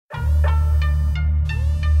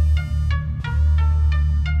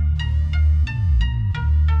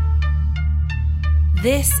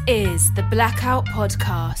This is the Blackout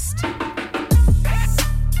Podcast.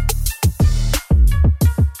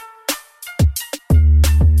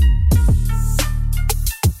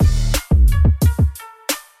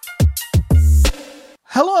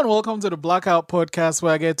 Hello and welcome to the Blackout Podcast,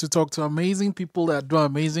 where I get to talk to amazing people that do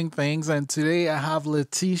amazing things. And today I have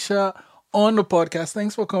Letitia on the podcast.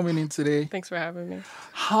 Thanks for coming in today. Thanks for having me.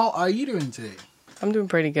 How are you doing today? I'm doing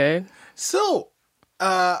pretty good. So,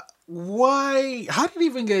 how did you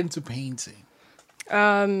even get into painting?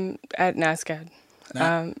 At NASCAD.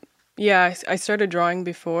 I started drawing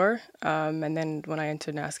before, and then when I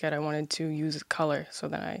entered NASCAD, I wanted to use color. So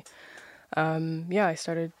then I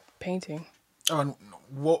started painting. Oh, and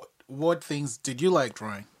what things did you like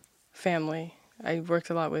drawing? Family. I worked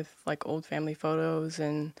a lot with like old family photos,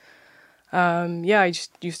 and I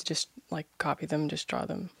just used to just like copy them, just draw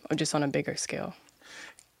them, or just on a bigger scale.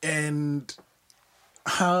 And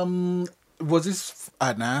was this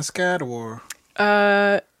at NASCAD or?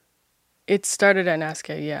 It started at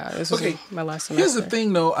NASCAD, yeah. This was my last semester. Here's the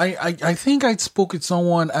thing, though. I think I spoke with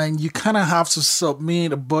someone, and you kind of have to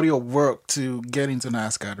submit a body of work to get into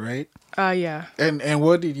NASCAD, right? Yeah. And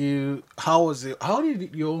how was it? How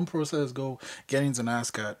did your own process go getting into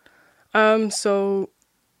NASCAD? So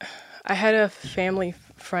I had a family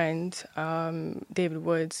friend, David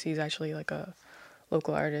Woods. He's actually like a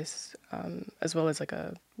local artist, as well as like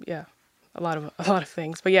a lot of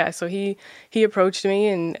things. But yeah, so he approached me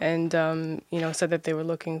and said that they were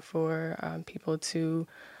looking for people to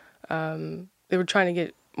they were trying to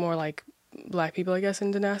get more like Black people, I guess,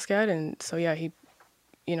 into NASCAD. And so yeah, he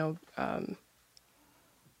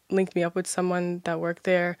linked me up with someone that worked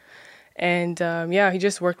there. And he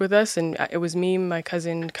just worked with us, and it was me, my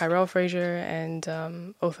cousin Kyrell Frazier, and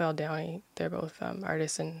Othel Downey. They're both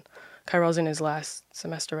artists, and Kyrell's in his last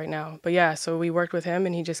semester right now. But yeah, so we worked with him,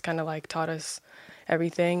 and he just kind of like taught us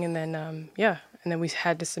everything, and then and then we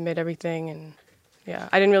had to submit everything, and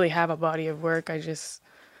I didn't really have a body of work. I just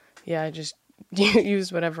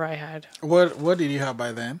used whatever I had. What did you have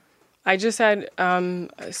by then? I just had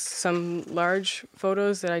some large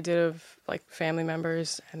photos that I did of like family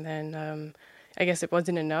members, and then I guess it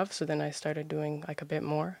wasn't enough, so then I started doing like a bit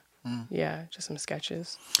more. Yeah, just some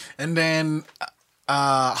sketches. And then,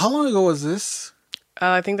 how long ago was this?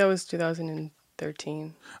 I think that was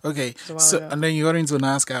 2013. Okay, so ago. And then you got into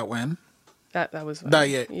NASCAD when? That was that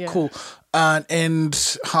year. Yeah. Cool.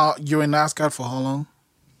 And how you were in NASCAD for how long?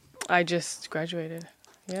 I just graduated.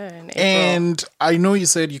 Yeah, in April. And I know you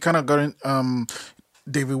said you kind of got in.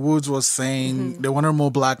 David Woods was saying they wanted more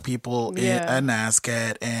Black people at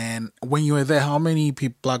NASCAD. And when you were there, how many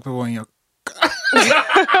Black people were in your?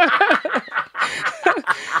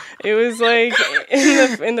 It was like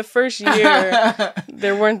in the first year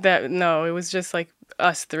there weren't that. No, it was just like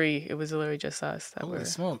us three. It was literally just us that were.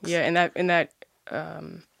 Smokes. Yeah, in that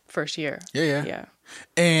first year. Yeah.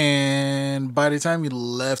 And by the time you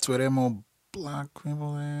left, were there more Black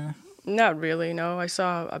people there? Not really, no. I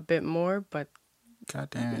saw a bit more, but God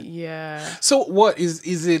damn it. Yeah. So what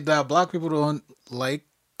is it that Black people don't like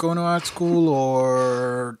going to art school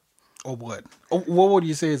or what? What would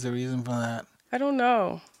you say is the reason for that? I don't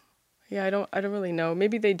know. Yeah, I don't really know.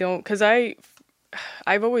 Maybe they don't, cuz I've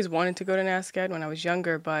always wanted to go to NASCAD when I was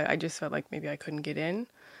younger, but I just felt like maybe I couldn't get in.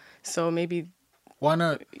 So maybe why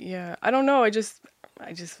not? Yeah, I don't know. I just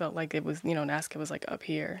felt like it was, NASCAD was like up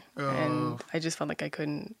here, and I just felt like I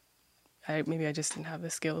couldn't. Maybe I just didn't have the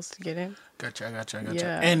skills to get in. Gotcha.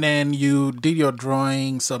 Yeah. And then you did your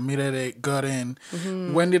drawing, submitted it, got in.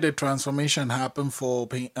 Mm-hmm. When did the transformation happen for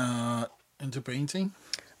into painting?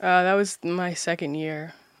 That was my second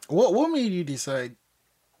year. What made you decide?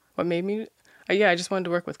 What made me? I just wanted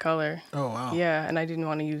to work with color. Oh, wow. Yeah, and I didn't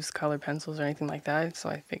want to use color pencils or anything like that, so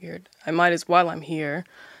I figured while I'm here,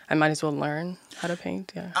 I might as well learn how to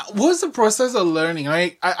paint. Yeah. What's the process of learning?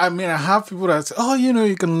 I mean, I have people that say, "Oh,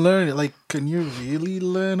 you can learn it." Like, can you really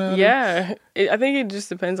learn how? Yeah, I think it just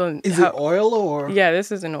depends on. Is it oil or? Yeah,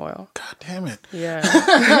 this is an oil. God damn it. Yeah.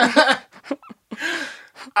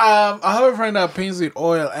 I have a friend that paints with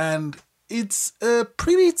oil, and it's a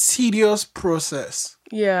pretty tedious process.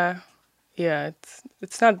 Yeah,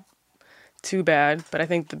 it's not too bad, but I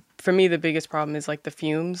think for me the biggest problem is like the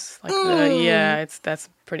fumes. Like that's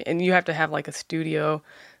pretty, and you have to have like a studio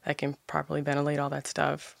that can properly ventilate all that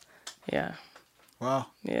stuff. Yeah. Wow.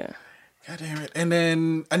 Yeah. God damn it! And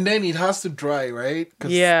then it has to dry, right?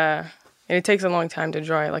 Yeah, and it takes a long time to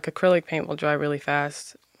dry. Like acrylic paint will dry really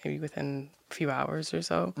fast, maybe within a few hours or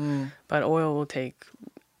so. But oil will take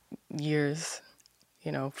years,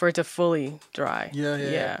 for it to fully dry.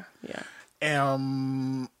 Yeah.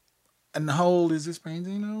 And how old is this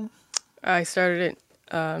painting now? I started it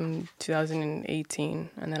 2018,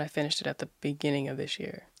 and then I finished it at the beginning of this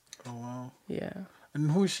year. Oh wow. Yeah,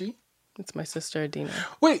 And who is she? it's my sister Adina.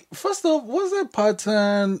 Wait, first off, what's that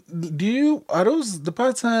pattern? Are those the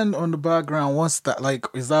pattern on the background? What's that like?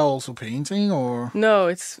 Is that also painting or? No,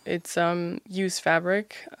 it's used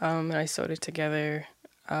fabric, and I sewed it together,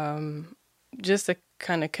 just to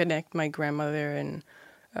kind of connect my grandmother and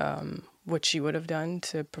what she would have done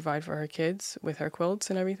to provide for her kids with her quilts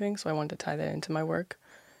and everything. So I wanted to tie that into my work,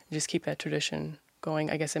 and just keep that tradition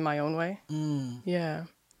going, I guess, in my own way. Yeah,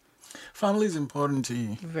 Family is important to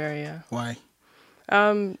you. very. Why?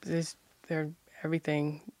 They're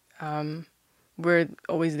everything. We're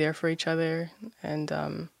always there for each other, and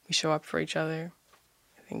we show up for each other.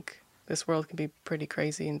 I think this world can be pretty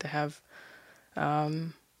crazy, and to have,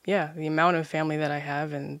 the amount of family that I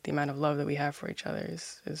have and the amount of love that we have for each other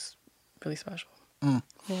is really special.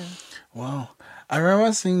 Yeah. Wow. I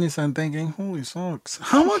remember seeing this and thinking, holy smokes,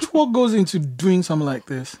 how much work goes into doing something like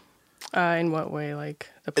this? In what way? Like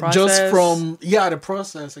the process? Just from, the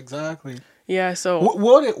process, exactly. Yeah, so...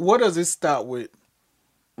 What does it start with?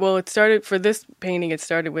 Well, it started, for this painting, it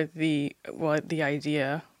started with the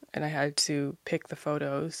idea, and I had to pick the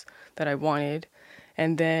photos that I wanted,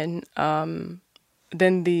 and then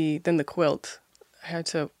the quilt. I had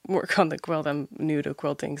to work on the quilt. I'm new to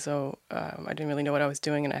quilting, so I didn't really know what I was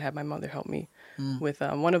doing, and I had my mother help me with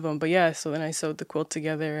one of them. But yeah, so then I sewed the quilt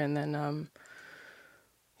together, and then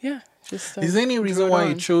just. Is there any reason why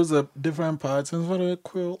you chose a different patterns for the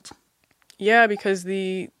quilt? Yeah, because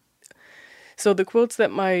the quilts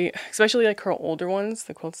that especially like her older ones,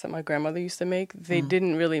 the quilts that my grandmother used to make, they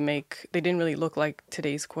didn't really look like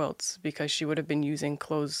today's quilts, because she would have been using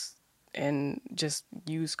clothes and just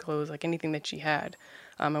used clothes, like anything that she had.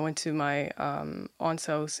 I went to my aunt's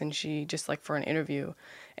house, and she, just like for an interview,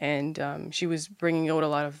 and she was bringing out a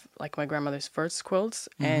lot of like my grandmother's first quilts,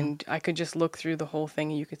 and I could just look through the whole thing,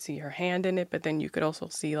 and you could see her hand in it, but then you could also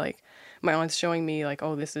see like my aunt's showing me like,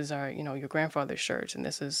 oh, this is our, your grandfather's shirt, and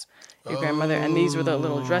this is your grandmother, and these were the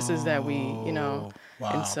little dresses that we, Wow.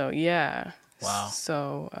 and so yeah. Wow.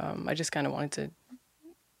 So I just kind of wanted to,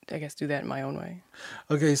 I guess, do that in my own way.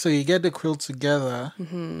 Okay, so you get the quilt together,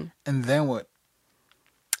 and then what?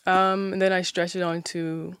 And then I stretched it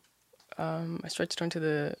onto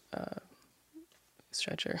the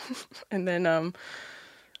stretcher, and then and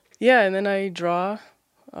then I draw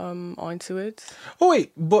onto it. Oh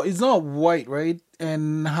wait, but it's not white, right?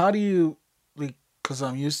 And how do you like? Because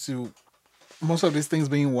I'm used to most of these things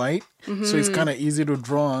being white, so it's kind of easy to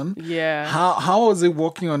draw on. Yeah. How was it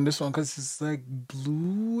working on this one? Because it's like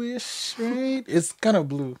bluish, right? It's kind of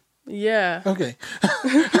blue. Yeah. Okay.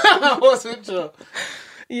 I wasn't sure.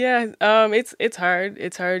 Yeah. It's hard.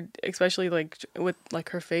 It's hard, especially like with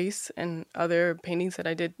like her face and other paintings that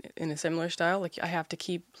I did in a similar style. Like I have to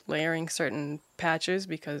keep layering certain patches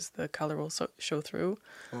because the color will show through.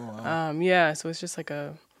 Oh, wow. Yeah. So it's just like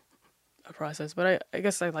a process, but I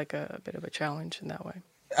guess I like a bit of a challenge in that way.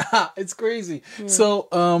 It's crazy. Yeah. So,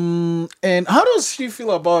 and how does she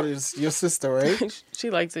feel about it? It's your sister, right? She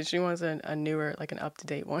likes it. She wants a newer, like an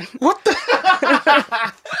up-to-date one. What the?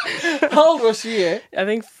 How old was she, eh? I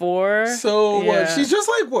think 4. So, yeah. What? She's just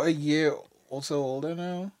like, what, a year or so older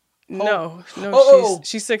now? No,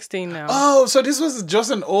 she's 16 now. Oh, so this was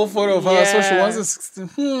just an old photo of her, so she wants a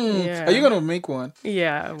 16. Yeah. Are you going to make one?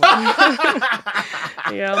 Yeah.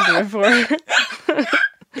 Yeah, I'll do it for her.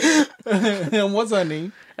 And what's her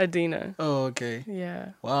name? Adina. Oh, okay.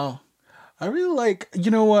 Yeah. Wow. I really like, you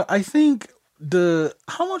know what, I think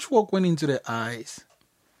how much work went into the eyes?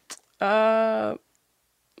 I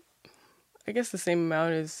guess the same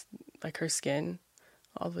amount as like her skin.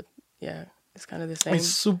 It's kind of the same. It's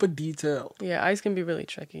super detailed. Yeah, eyes can be really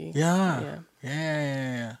tricky. Yeah.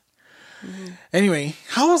 Mm-hmm. Anyway,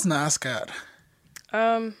 how was NASCAR?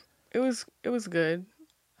 It was good.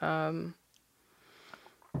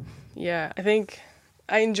 Yeah, I think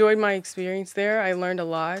I enjoyed my experience there. I learned a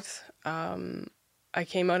lot. I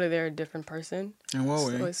came out of there a different person. In what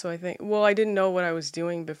way? So I think, well, I didn't know what I was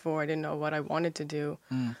doing before. I didn't know what I wanted to do.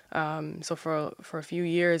 So for a few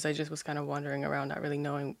years, I just was kind of wandering around, not really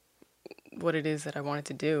knowing what it is that I wanted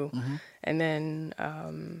to do. Mm-hmm. And then,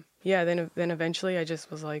 then eventually I just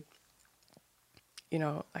was like,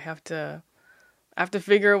 I have to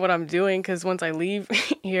figure out what I'm doing, because once I leave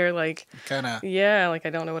here, like, I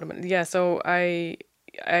don't know what I'm. Yeah, so I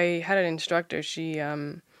had an instructor.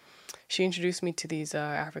 She introduced me to these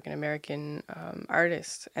African American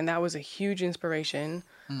artists, and that was a huge inspiration.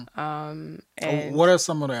 And what are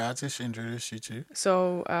some of the artists she introduced you to?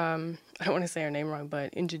 So I don't want to say her name wrong,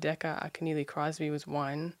 but Njideka Akinili Crosby was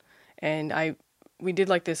one, and we did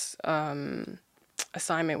like this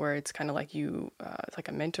assignment where it's kind of like it's like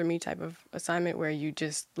a mentor me type of assignment where you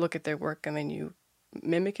just look at their work and then you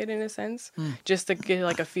mimic it in a sense, just to get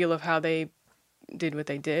like a feel of how they did what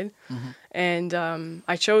they did. And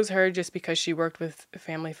I chose her just because she worked with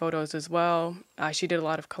family photos as well. She did a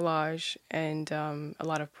lot of collage and a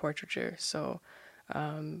lot of portraiture. So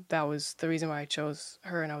that was the reason why I chose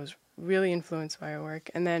her, and I was really influenced by her work.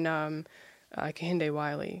 And then Kehinde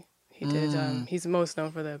Wiley. He did. He's most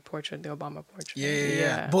known for the portrait, the Obama portrait.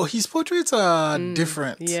 Yeah. But his portraits are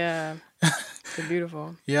different. Yeah, they're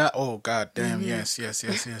beautiful. Yeah. Oh God damn. Yes.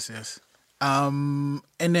 And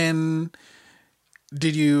then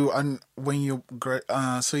did you when you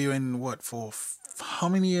so you in what for how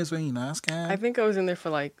many years were you in NASCAD? I think I was in there for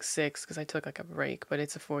like 6 because I took like a break, but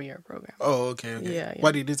it's a 4-year program. Oh, okay. Yeah.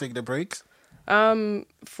 Why did you take the breaks?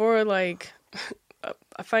 For like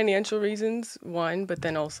financial reasons, one, but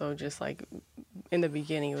then also just like in the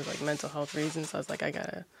beginning it was like mental health reasons. So I was like, I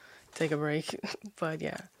gotta take a break. But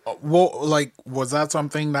yeah. Well, like, was that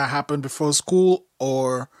something that happened before school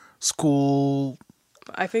or school?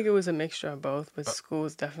 I think it was a mixture of both, but school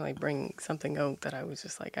was definitely bringing something out that I was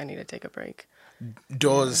just like, I need to take a break.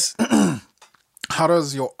 How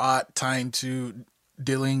does your art tie into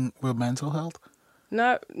dealing with mental health?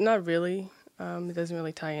 Not really. It doesn't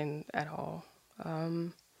really tie in at all.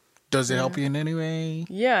 Does it help you in any way?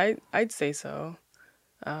 Yeah, I'd say so.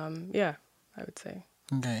 Yeah, I would say.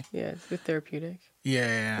 Okay. Yeah, it's a bit therapeutic.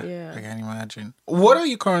 Yeah. I can imagine. What are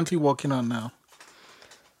you currently working on now?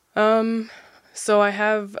 So I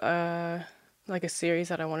have like a series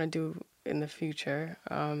that I want to do in the future.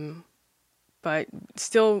 But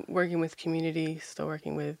still working with community, still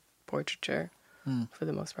working with portraiture for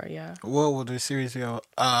the most part, yeah. What will the series be about?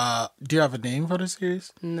 Do you have a name for the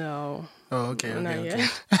series? No. Oh, okay. Not yet.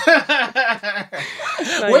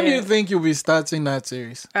 When do you think you'll be starting that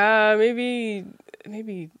series? Maybe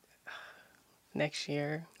next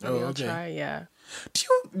year. Maybe I'll try, yeah.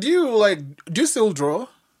 Do you still draw?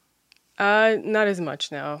 Not as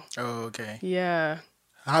much now. Oh, okay. Yeah.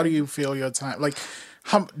 How do you feel your time? Like,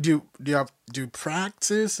 how do you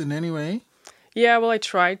practice in any way? Yeah, well, I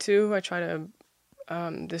try to.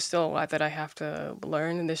 There's still a lot that I have to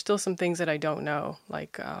learn, and there's still some things that I don't know.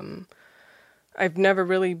 Like, I've never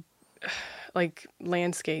really, like,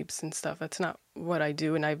 landscapes and stuff. That's not what I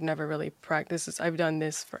do, and I've never really practiced. I've done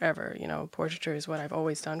this forever, portraiture is what I've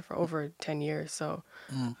always done for over 10 years. So,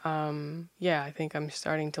 yeah, I think I'm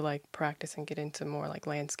starting to, like, practice and get into more, like,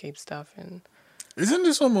 landscape stuff. And isn't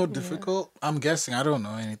this one more difficult? I'm guessing. I don't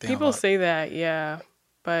know anything People say that, yeah.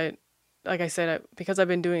 But, like I said, because I've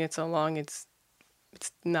been doing it so long, it's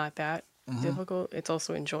not that difficult. It's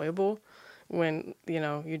also enjoyable when,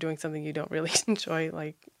 you're doing something you don't really enjoy,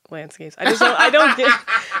 like landscapes. I just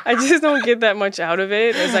don't get that much out of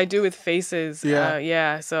it as I do with faces.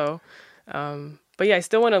 So, but yeah, I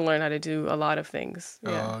still want to learn how to do a lot of things.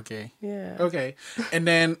 Yeah. Oh, okay. Yeah. Okay. And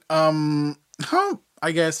then,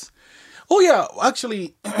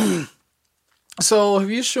 actually, so have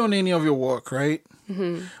you shown any of your work, right?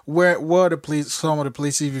 Mm-hmm. Where are some of the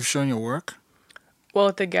places you've shown your work? Well,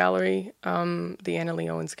 at the gallery, the Anna Lee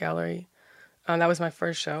Owens Gallery. That was my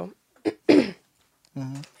first show. And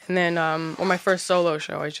then, my first solo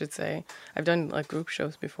show, I should say. I've done like group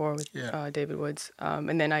shows before with David Woods.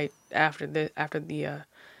 And then after the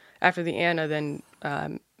Anna, then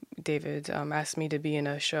David asked me to be in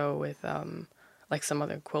a show with like some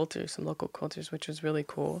other quilters, some local quilters, which was really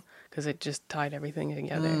cool because it just tied everything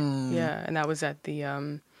together. Yeah, and that was at the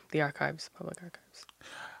archives, public archives.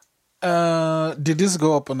 Did this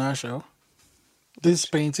go up on our show? This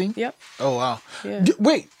painting? Yep. Oh, wow. Yeah.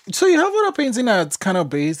 Wait, so you have another painting that's kind of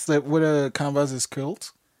based like with a canvas is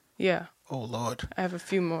quilt? Yeah. Oh, Lord. I have a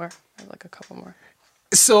few more. I have like a couple more.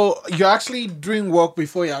 So you're actually doing work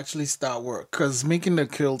before you actually start work because making the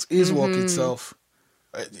quilt is work itself.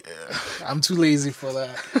 I'm too lazy for that.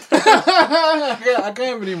 I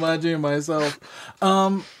can't even imagine myself.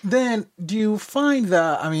 Then do you find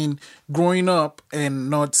that, growing up and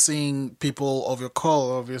not seeing people of your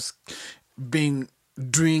color, of your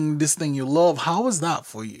doing this thing you love, how was that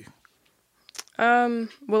for you?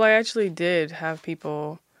 Well, I actually did have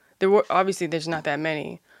people. There's not that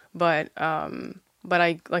many, but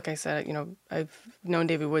like I said, I've known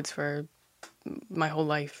David Woods for my whole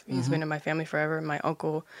life. He's been in my family forever. My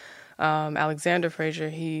uncle, Alexander Fraser,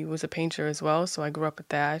 he was a painter as well, so I grew up with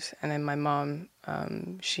that. And then my mom,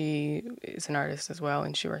 she is an artist as well,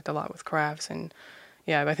 and she worked a lot with crafts. And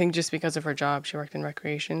yeah, I think just because of her job, she works in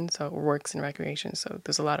recreation, so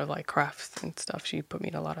there's a lot of like crafts and stuff. She put me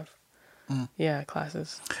in a lot of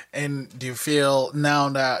classes. And do you feel now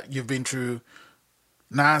that you've been through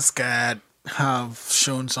NASCAD, have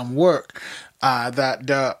shown some work that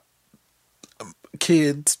the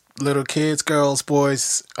kids, little kids, girls,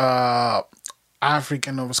 boys,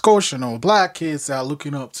 African Nova Scotian or black kids that are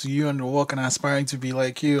looking up to you and they're work and aspiring to be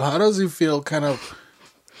like you. How does it feel, kind of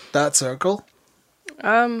that circle?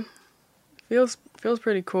 Feels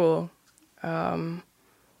pretty cool.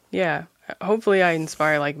 Yeah. Hopefully I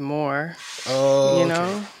inspire like more. Oh, you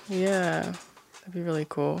know? Yeah. That'd be really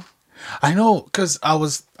cool. I know, because I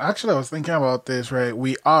was thinking about this, right?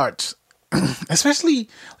 We art, especially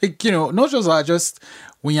like, not just art, just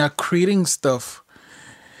when you're creating stuff,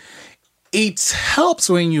 it helps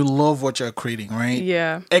when you love what you're creating, right?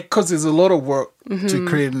 Yeah. Because there's a lot of work to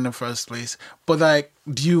create in the first place. But like,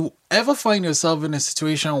 do you ever find yourself in a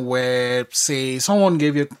situation where, say, someone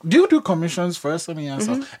gave you... Do you do commissions first? Let me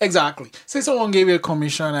answer. Exactly. Say someone gave you a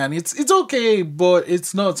commission and it's okay, but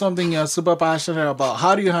it's not something you're super passionate about.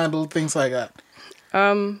 How do you handle things like that?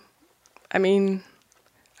 I mean,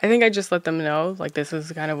 I think I just let them know, like, this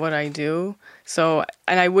is kind of what I do. So,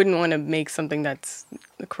 and I wouldn't want to make something that's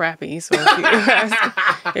crappy. So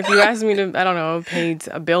if you ask me to, I don't know, paint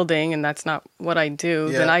a building and that's not what I do,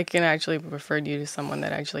 then I can actually refer you to someone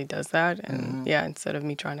that actually does that. And instead of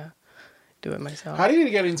me trying to do it myself. How did you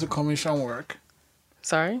get into commission work?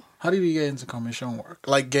 Sorry? How did you get into commission work?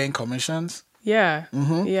 Like getting commissions? Yeah.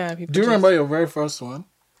 Yeah. Do you remember your very first one?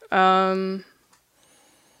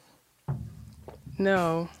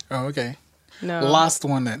 No. Oh, okay. No. Last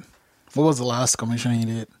one then. What was the last commission you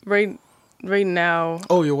did? Right now.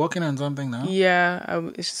 Oh, you're working on something now? Yeah.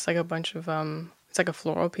 It's just like a bunch of, it's like a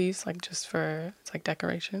floral piece, like just for, it's like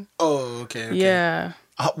decoration. Oh, okay. Yeah.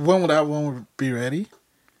 When will that one be ready?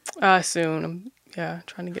 Soon. I'm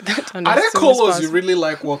trying to get that done. Are there colors you really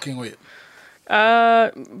like working with?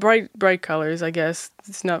 Bright colors, I guess.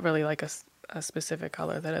 It's not really like a specific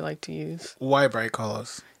color that I like to use. Why bright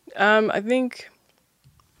colors? I think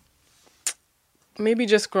maybe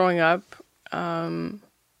just growing up, I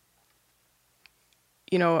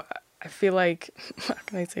feel like, how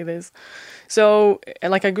can I say this? So,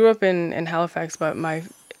 like, I grew up in Halifax, but my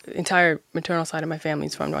entire maternal side of my family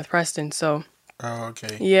is from North Preston. So, oh,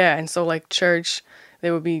 okay. Yeah, and so, like, church,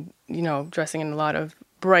 they would be, dressing in a lot of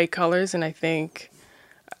bright colors. And I think,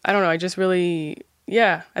 I don't know, I just really,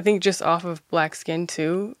 I think just off of black skin,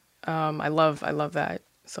 too. I love that.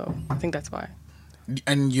 So, I think that's why.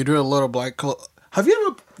 And you do a lot of black color. Do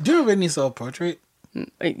you have any self-portrait?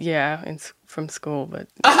 Yeah, it's from school, but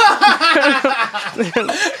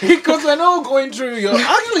because I know going through your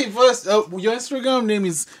Instagram name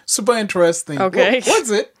is super interesting. Okay, what's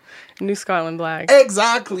it? New Scotland Black.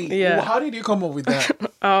 Exactly. Yeah. Well, how did you come up with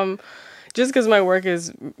that? Just because my work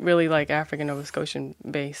is really like African Nova Scotian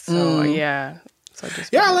based. So yeah. So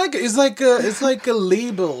I like it. It's like a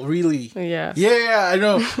label, really. Yeah. Yeah, I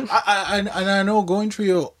know. I know going through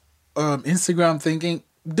your Instagram thinking,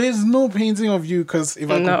 there's no painting of you, because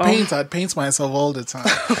if I could paint, I'd paint myself all the time.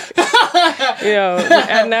 At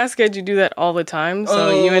NASCAD you do that all the time,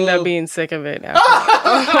 so you end up being sick of it after.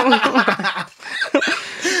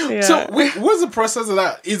 So wait, what's the process of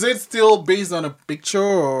that? Is it still based on a picture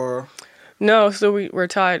or? No, so we're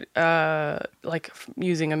taught like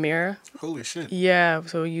using a mirror. Holy shit. Yeah,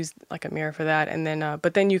 so we use like a mirror for that, and then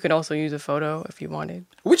but then you could also use a photo if you wanted.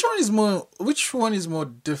 Which one is more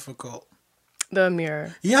difficult? The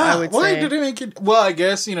mirror. Yeah, why did they make it? Well, I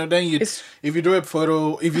guess, then if you do a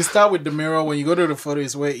photo, if you start with the mirror, when you go to the photo,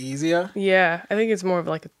 it's way easier. Yeah, I think it's more of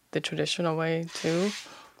like the traditional way too.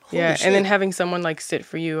 Holy shit. And then having someone like sit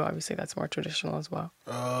for you, obviously that's more traditional as well.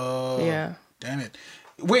 Oh, yeah. Damn it.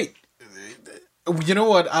 Wait, you know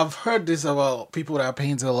what? I've heard this about people that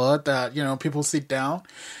paint a lot, that, people sit down.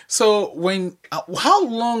 So how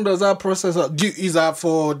long does that process, is that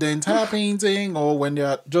for the entire painting or when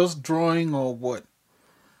they're just drawing or what?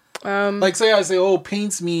 Like say I say,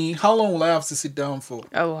 paint me, how long will I have to sit down for?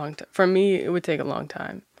 A long time. For me, it would take a long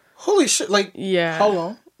time. Holy shit, yeah. How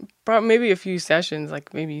long? Probably maybe a few sessions,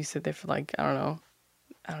 like maybe you sit there for like, I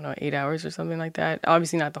don't know, 8 hours or something like that.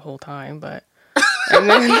 Obviously not the whole time, but... And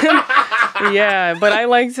then, yeah, but I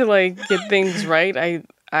like to get things right.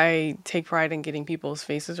 I take pride in getting people's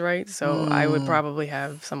faces right, so I would probably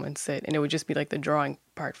have someone sit, and it would just be like the drawing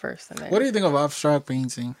part first, and then. What do you think of abstract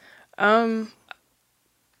painting? I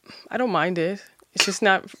don't mind it. It's just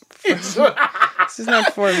not. It's just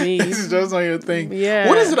not for me. This is just not your thing. Yeah.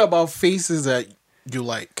 What is it about faces that you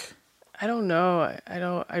like? I don't know.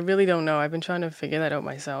 I really don't know. I've been trying to figure that out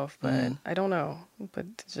myself, but I don't know. But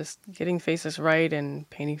just getting faces right and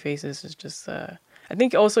painting faces is just, I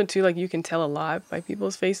think also too, you can tell a lot by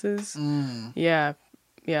people's faces. Yeah.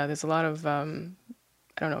 Yeah. There's a lot of,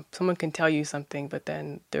 I don't know, someone can tell you something, but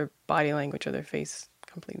then their body language or their face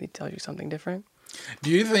completely tells you something different. Do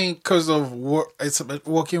you think because of it's about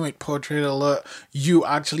working with portrait a lot, you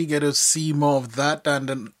actually get to see more of that than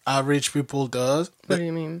the average people does? What do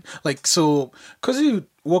you mean? Like, so, because you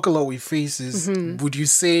work a lot with faces, would you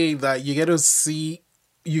say that you get to see,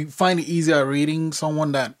 you find it easier reading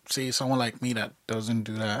someone that, say, someone like me that doesn't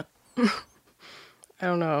do that? I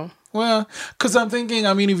don't know. Well, because I'm thinking,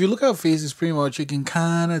 I mean, if you look at faces, pretty much you can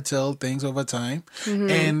kind of tell things over time.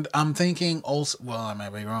 And I'm thinking also, well, I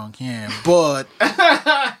might be wrong here, but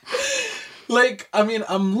like, I mean,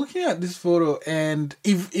 I'm looking at this photo, and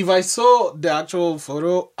if I saw the actual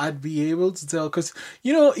photo, I'd be able to tell. Because,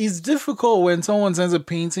 you know, it's difficult when someone sends a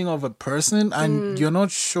painting of a person and you're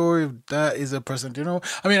not sure if that is a person, you know?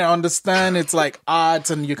 I mean, I understand it's like art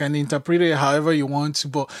and you can interpret it however you want to,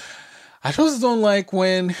 but I just don't like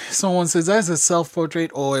when someone says that's a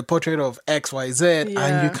self-portrait or a portrait of XYZ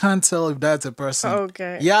and you can't tell if that's a person.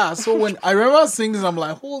 Okay. Yeah, so when I remember seeing this, I'm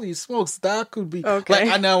like, holy smokes, that could be. Okay. Like,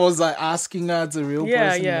 and I was like asking her as a real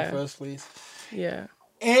person in the first place. Yeah.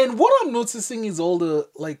 And what I'm noticing is all the,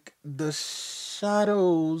 like, the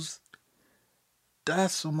shadows.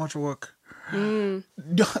 That's so much work. So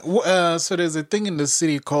there's a thing in the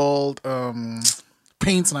city called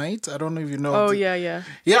Paint Night. I don't know if you know. Oh, yeah.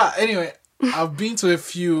 Yeah, anyway, I've been to a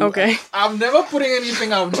few. Okay. I'm never putting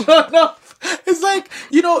anything I've done up. It's like,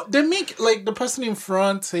 you know, they make, like, the person in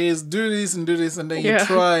front says, do this, and then you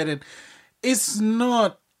try it. And it's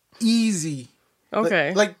not easy.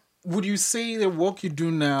 Okay. Like, would you say the work you do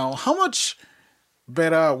now, how much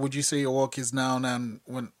better would you say your work is now than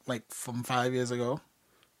when, like, from 5 years ago?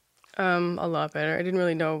 A lot better. I didn't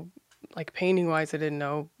really know, like, painting-wise, I didn't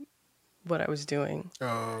know what I was doing.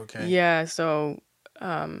 Oh, okay. Yeah, so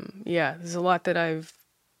there's a lot that I've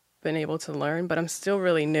been able to learn, but I'm still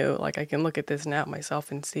really new. Like, I can look at this now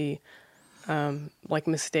myself and see like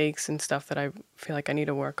mistakes and stuff that I feel like I need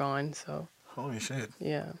to work on. So Holy shit.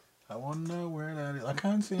 yeah. I wonder where that is. I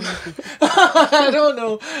can't see anything. I don't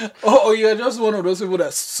know. Oh, you're just one of those people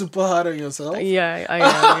that's super hard on yourself? Yeah, I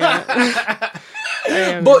am, yeah. I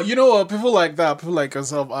am. But you know what? People like that, people like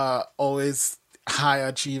yourself are always high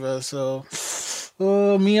achievers. So,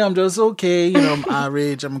 me, I'm just okay. You know, I'm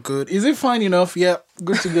average. I'm good. Is it fine enough? Yeah,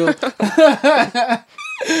 good to go.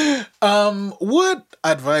 What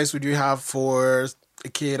advice would you have for a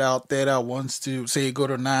kid out there that wants to, say, go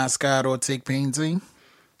to NASCAR or take painting?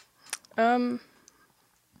 I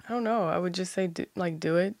don't know. I would just say, do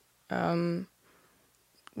it.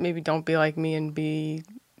 Maybe don't be like me and be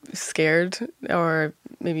scared, or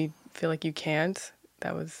maybe feel like you can't.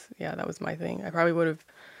 That was my thing. I probably would have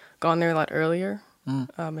gone there a lot earlier,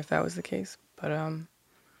 if that was the case. But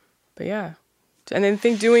yeah, and then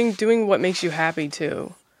think doing what makes you happy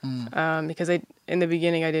too. Because in the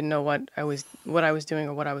beginning I didn't know what I was doing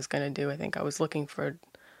or what I was gonna do. I think I was looking for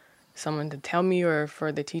someone to tell me, or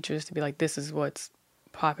for the teachers to be like, this is what's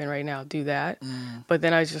popping right now, do that. But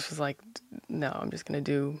then I just was like, no, I'm just gonna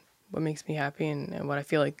do what makes me happy and what I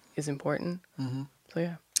feel like is important. So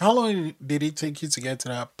yeah. How long did it take you to get to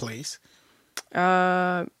that place?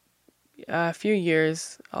 A few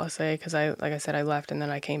years, I'll say, because like I said, I left and then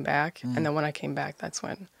I came back, and then when I came back, that's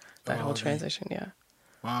when that whole transition. Yeah.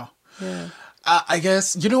 Wow. Yeah. I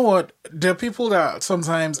guess, you know what, there are people that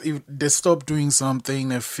sometimes if they stop doing something,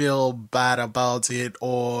 they feel bad about it,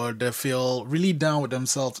 or they feel really down with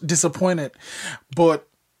themselves, disappointed. But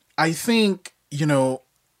I think, you know,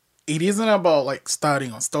 it isn't about like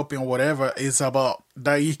starting or stopping or whatever. It's about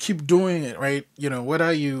that you keep doing it, right? You know,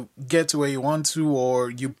 whether you get to where you want to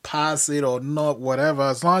or you pass it or not, whatever.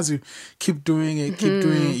 As long as you keep doing it,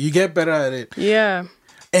 you get better at it. Yeah.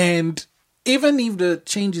 And even if the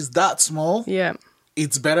change is that small, Yeah.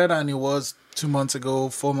 it's better than it was 2 months ago,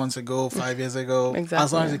 4 months ago, 5 years ago. Exactly,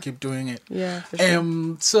 As long as you keep doing it. Yeah. For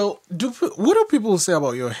sure. So, what do people say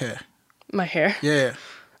about your hair? My hair. Yeah.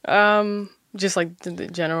 Just like the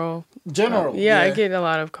general. General. Yeah, I get a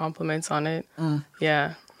lot of compliments on it.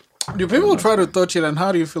 Yeah. Do people try to touch it, and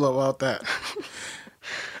how do you feel about that?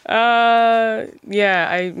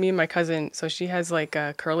 Yeah, me and my cousin, so she has like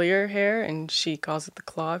curlier hair, and she calls it the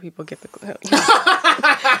claw. People get the claw.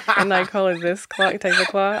 And I call it this claw, type of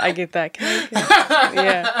claw. I get that.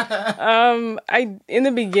 Yeah. In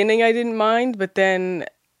the beginning I didn't mind, but then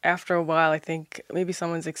after a while, I think maybe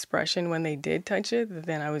someone's expression when they did touch it,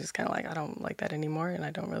 then I was just kind of like, I don't like that anymore, and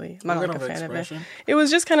I'm not like a fan of it. It was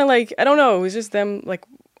just kind of like, I don't know, it was just them, like,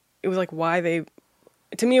 it was like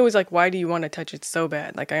to me it was like, why do you want to touch it so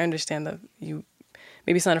bad? Like, I understand that maybe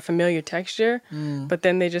maybe it's not a familiar texture, but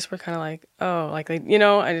then they just were kind of like, oh, like, you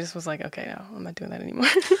know, I just was like, okay, no, I'm not doing that anymore.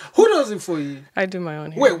 Who does it for you? I do my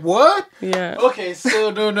own hair. Wait, what? Yeah. Okay,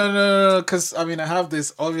 so no, because I mean, I have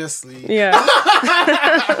this obviously. Yeah.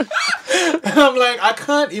 And I'm like, I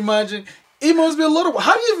can't imagine. It must be a lot of.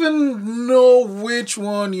 How do you even know which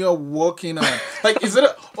one you're working on? Like, is it?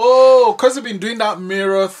 Because you've been doing that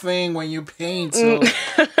mirror thing when you paint. So.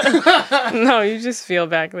 No, you just feel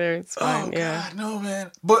back there. It's fine. Oh yeah. God, no, man.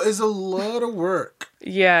 But it's a lot of work.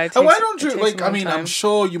 Yeah. And why don't you it takes like? a I long mean, time. I'm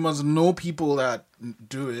sure you must know people that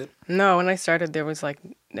do it. No, when I started, there was like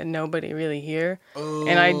nobody really here,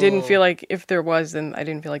 and I didn't feel like if there was, then I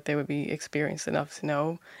didn't feel like they would be experienced enough to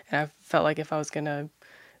know. And I felt like if I was gonna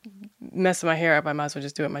mess my hair up, I might as well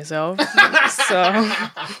just do it myself. So,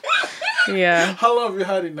 yeah. How long have you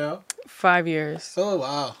had it now? 5 years. Oh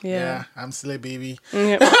wow. Yeah. I'm still a baby.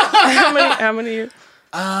 Yep. How many years?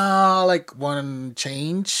 Like one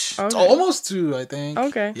change. Okay. Almost two, I think.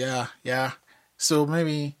 Okay. Yeah. So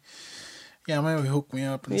maybe hook me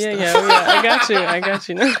up and Yeah. stuff. I got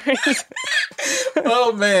you. No worries.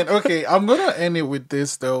 Oh man. Okay, I'm gonna end it with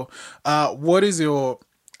this though. What is your?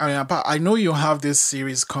 I mean, I know you have this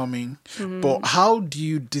series coming, but how do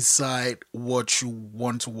you decide what you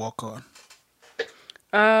want to work on?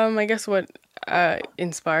 I guess what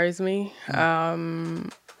inspires me.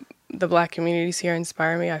 The Black communities here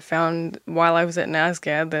inspire me. I found while I was at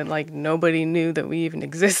NASCAD that like nobody knew that we even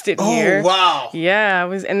existed here. Oh wow! Yeah,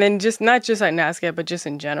 and then just not just at NASCAD, but just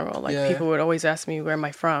in general. Like Yeah. people would always ask me where am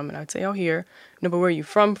I from, and I would say, "Oh, here." No, but where are you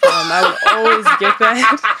from? I would always get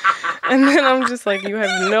that, and then I'm just like, you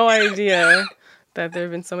have no idea that there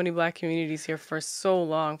have been so many Black communities here for so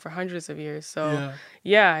long, for hundreds of years. So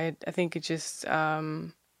yeah, I think it just.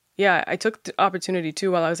 I took the opportunity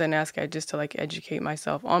too while I was at NASCAD just to like educate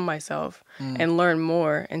myself on myself and learn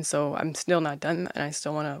more. And so I'm still not done, and I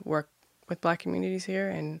still want to work with Black communities here.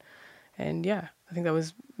 And yeah, I think that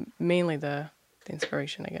was mainly the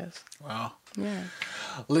inspiration, I guess. Wow. Yeah.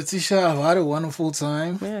 Letitia, I've had a wonderful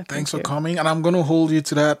time. Yeah, Thanks for thank you. coming, and I'm gonna hold you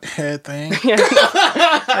to that hair thing. Yeah.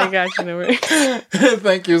 I got you. No worries.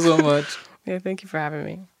 Thank you so much. Yeah, thank you for having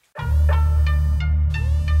me.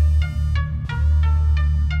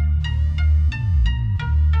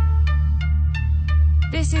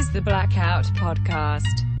 This is the Blackout Podcast.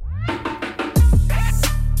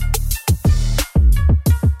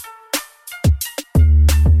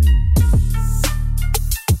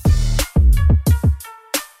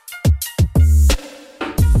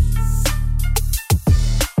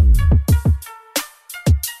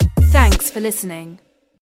 Thanks for listening.